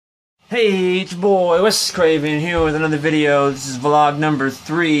Hey, it's your boy Wes Craven here with another video. This is vlog number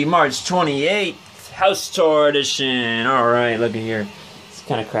 3, March 28th, house tour edition. Alright, look at here. It's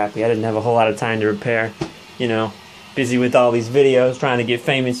kind of crappy. I didn't have a whole lot of time to repair. You know, busy with all these videos, trying to get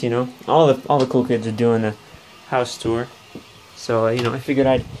famous, you know. All the cool kids are doing the house tour. So, you know, I figured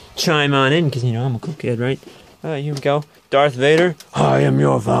I'd chime on in, because, you know, I'm a cool kid, right? Here we go. Darth Vader, I am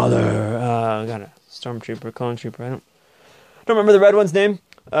your father. I got a stormtrooper, clone trooper. I don't remember the red one's name.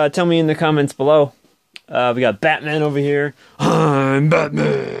 Tell me in the comments below. We got Batman over here. I'm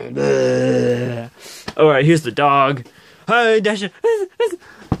Batman. Alright, here's the dog. Hi, Dasher.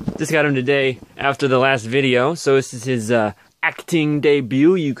 Just got him today after the last video. So this is his acting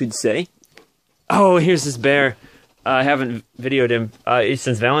debut, you could say. Oh, here's this bear. I haven't videoed him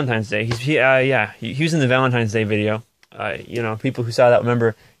since Valentine's Day. He was in the Valentine's Day video. You know, people who saw that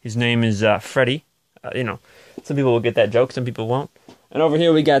remember his name is Freddy. You know, some people will get that joke, some people won't. And over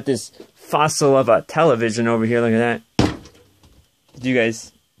here we got this fossil of a television over here. Look at that. Did you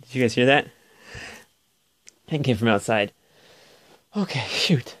guys hear that? It came from outside. Okay,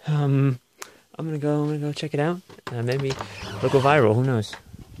 shoot. I'm gonna go check it out. Maybe it'll go viral. Who knows?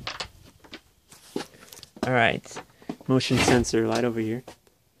 All right, motion sensor light over here.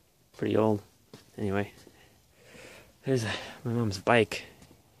 Pretty old. Anyway, there's my mom's bike.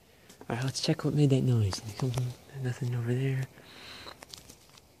 All right, let's check what made that noise. Nothing over there.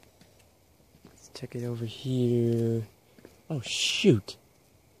 Check it over here. Oh shoot!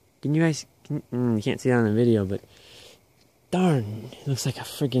 Can you guys? You can't see that on the video, but darn, it looks like a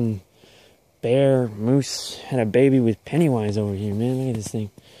friggin' bear moose had a baby with Pennywise over here, man. Look at this thing,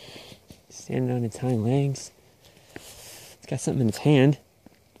 standing on its hind legs. It's got something in its hand.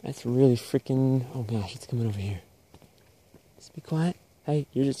 That's really freaking. Oh gosh, it's coming over here. Just be quiet. Hey,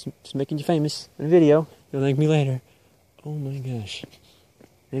 you're just making you famous in a video. You'll thank me later. Oh my gosh.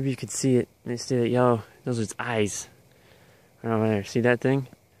 Maybe you could see it. You see that yellow? Those are its eyes. Right over there. See that thing?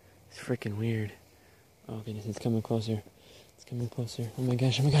 It's freaking weird. Oh goodness, it's coming closer. It's coming closer. Oh my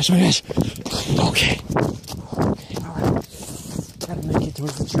gosh, oh my gosh, oh my gosh! Okay. Okay, alright. Gotta make it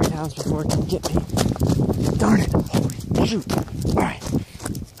towards the treehouse before it can get me. Darn it! Holy shoot! Alright.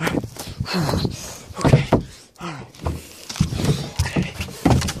 Alright. Okay. Alright. Okay.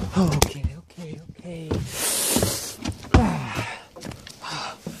 Okay.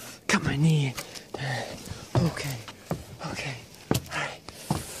 Got my knee. Okay. Alright.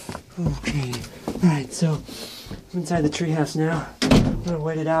 Okay. Alright, so I'm inside the treehouse now. I'm gonna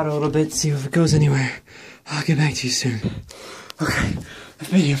wait it out a little bit, see if it goes anywhere. I'll get back to you soon. Okay.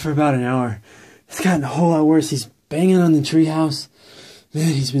 I've been here for about an hour. It's gotten a whole lot worse. He's banging on the treehouse.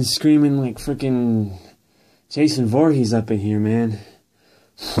 Man, he's been screaming like freaking Jason Voorhees up in here, man.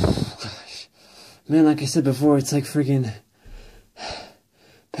 Gosh. Man, like I said before, it's like freaking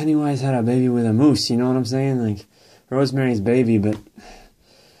Pennywise had a baby with a moose, you know what I'm saying? Like Rosemary's Baby, but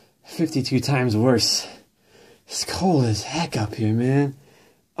 52 times worse. It's cold as heck up here, man.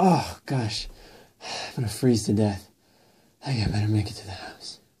 Oh, gosh. I'm gonna freeze to death. I think I better make it to the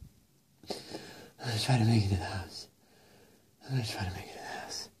house. I'm gonna try to make it to the house.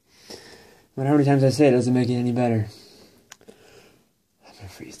 No matter how many times I say it, doesn't make it any better. I'm gonna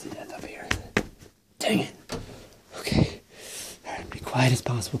freeze to death up here. Dang it. Okay. Alright, be quiet as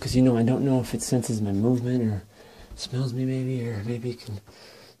possible, because you know, I don't know if it senses my movement, or smells me maybe, or maybe it can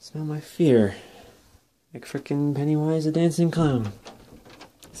smell my fear. Like frickin' Pennywise the dancing clown.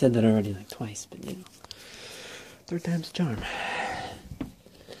 I said that already like twice, but you know. Third time's a charm.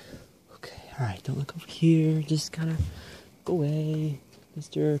 Okay, alright, don't look over here. Just kinda go away.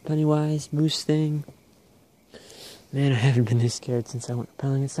 Mr. Pennywise moose thing. Man, I haven't been this scared since I went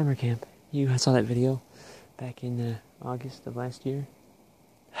rappelling at summer camp. I saw that video back in August of last year.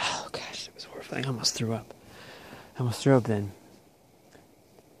 Oh gosh, it was horrifying. I almost threw up. Then.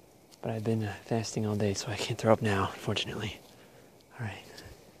 But I've been fasting all day, so I can't throw up now, unfortunately. Alright.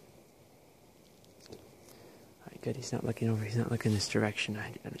 Alright, good. He's not looking this direction.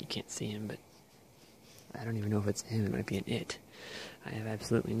 I you can't see him, but I don't even know if it's him. It might be an it. I have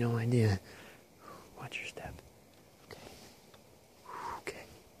absolutely no idea. Watch your step. Okay.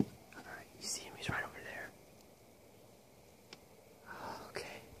 Alright, you see him. He's right over there.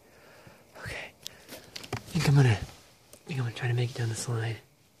 Okay. I think I'm gonna try to make it down the slide.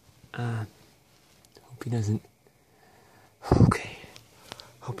 Hope he doesn't. Okay.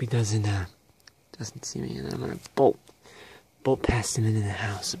 Hope he doesn't see me, and then I'm gonna bolt past him into the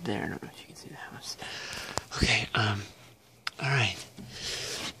house up there. I don't know if you can see the house. Okay, alright.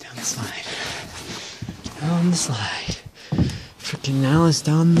 Down the slide. Freaking Alice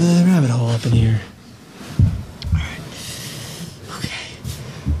down the rabbit hole up in here. Alright. Okay.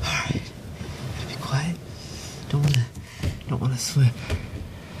 Alright. want to slip.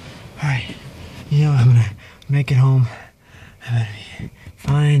 Alright, you know, I'm gonna make it home. I'm gonna be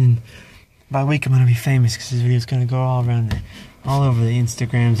fine, and by a week I'm gonna be famous because this video's gonna go all around all over the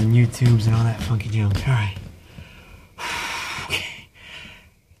Instagrams and YouTubes and all that funky junk. Alright. Okay.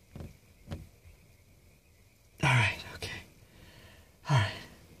 Alright, okay. Alright.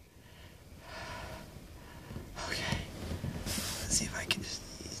 Okay. Let's see if I can just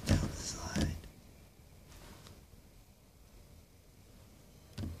ease down the slide.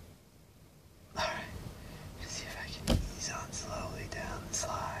 Alright. Let's see if I can ease on slowly down the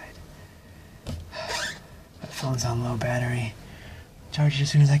slide. My phone's on low battery. Charge it as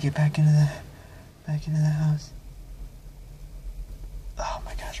soon as I get back into the house. Oh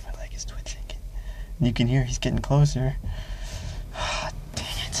my gosh, my leg is twitching. You can hear he's getting closer. Oh, dang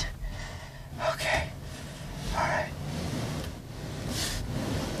it. Okay. Alright.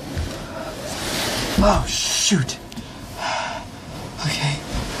 Oh, shoot. Okay.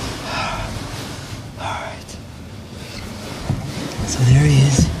 Alright. So there he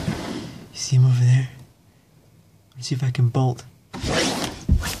is. You see him over there? Let's see if I can bolt.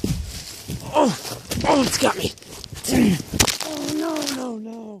 Oh, it's got me.